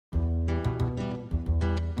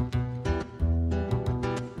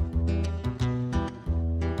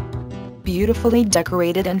beautifully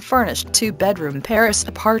decorated and furnished two-bedroom Paris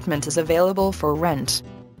apartment is available for rent.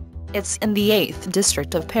 It's in the 8th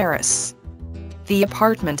district of Paris. The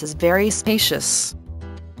apartment is very spacious.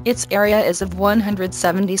 Its area is of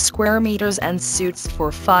 170 square meters and suits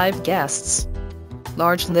for 5 guests.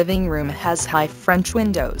 Large living room has high French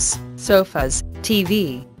windows, sofas,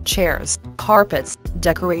 TV, chairs, carpets,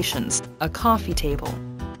 decorations, a coffee table.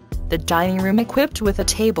 The dining room equipped with a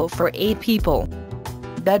table for 8 people.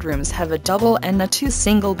 Bedrooms have a double and 2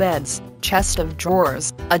 single beds, chest of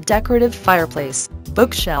drawers, a decorative fireplace,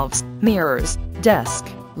 bookshelves, mirrors, desk,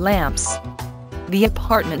 lamps. The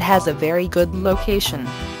apartment has a very good location.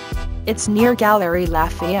 It's near Galleries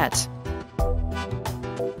Lafayette.